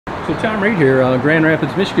So Tom Reed here, Grand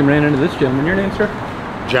Rapids, Michigan, ran into this gentleman. Your name, sir?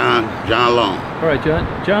 John Long. All right,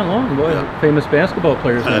 John Long, boy, Yeah. famous basketball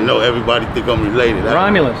player. I know everybody think I'm related.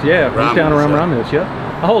 Romulus, yeah, from down around Romulus, yeah.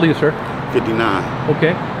 How old are you, sir? 59.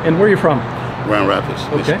 Okay, and where are you from? Grand Rapids,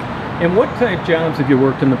 Okay, Michigan. and what type jobs have you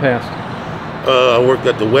worked in the past? I worked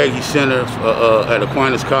at the Weggy Center at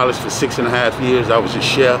Aquinas College for 6.5 years. I was a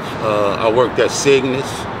chef. I worked at Cygnus.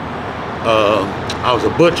 I was a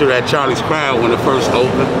butcher at Charlie's Crab when it first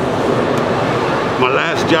opened. My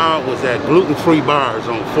last job was at Gluten Free Bars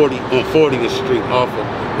on 40th Street off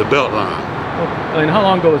of the Beltline. Oh, and how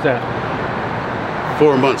long ago was that?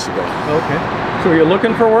 4 months ago. Okay, so you're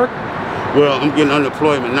looking for work? Well, I'm getting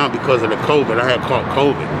unemployment now because of the COVID. I had caught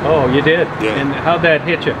COVID. Oh, you did? Yeah. And how'd that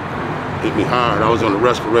hit you? Hit me hard. I was on the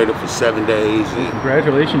respirator for 7 days. And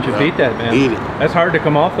Congratulations, you beat that, man. Beat it. That's hard to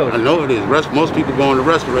come off, though. I know it is. Most people go on the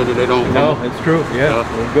respirator, they don't. No, it's true. Yeah,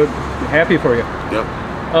 We're good. Happy for you. Yep.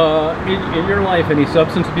 In your life, any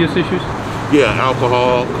substance abuse issues? Yeah,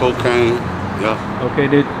 alcohol, cocaine. Yeah. Okay.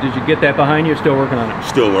 Did you get that behind you? Still working on it?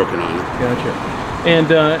 Still working on it. Gotcha. And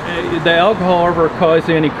the alcohol ever cause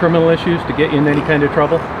any criminal issues to get you in any kind of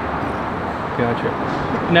trouble? Gotcha.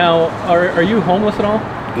 Now, are you homeless at all?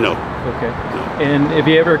 No. Okay. No. And have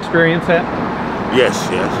you ever experienced that? Yes,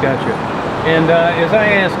 yes. Gotcha. And as I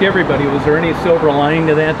ask everybody, was there any silver lining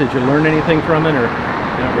to that? Did you learn anything from it, or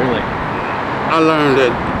not really? I learned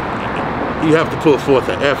that you have to put forth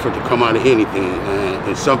an effort to come out of anything,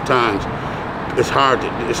 and sometimes it's hard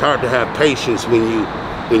to have patience when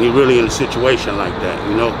you're really in a situation like that.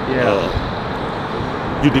 You know. Yeah.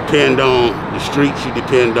 You depend on the streets, you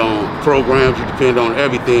depend on programs, you depend on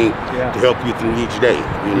everything to help you through each day.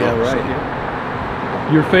 You know. Yeah, right. So.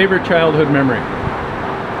 Yeah. Your favorite childhood memory?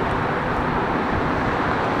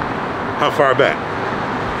 How far back?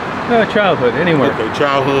 Childhood, anywhere. Okay,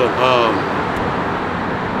 childhood.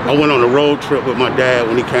 I went on a road trip with my dad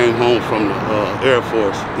when he came home from the Air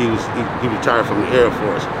Force. He retired from the Air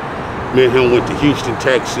Force. Me and him went to Houston,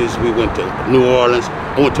 Texas. We went to New Orleans.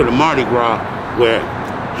 I went to the Mardi Gras where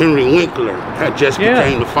Henry Winkler had just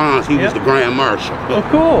became the Fonz. He was the Grand Marshal. Oh,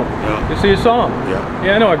 cool. Yeah. So you saw him? Yeah.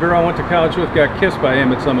 Yeah, I know a girl I went to college with got kissed by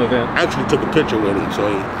him at some event. I actually took a picture with him. So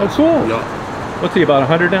he, oh, cool. Yeah. What's he, about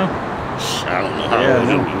 100 now? I don't know how old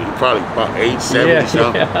he is. Probably about 8, 70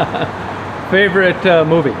 something. Yeah. Favorite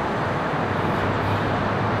movie?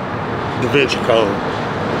 Da Vinci Code.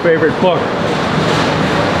 Favorite book?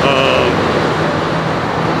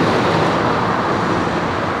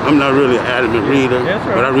 I'm not really an adamant reader,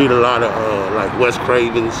 but I read a lot of like Wes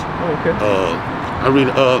Craven's. Oh, okay. I read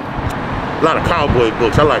a lot of cowboy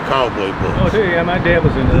books. I like cowboy books. Oh, do you? Yeah, my dad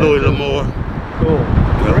was into that. Louis L'Amour. Cool.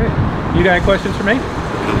 Great. You got any questions for me?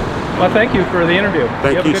 Well, thank you for the interview.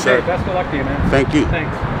 Thank you, have a good sir. day. Best of luck to you, man. Thank you.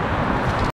 Thanks.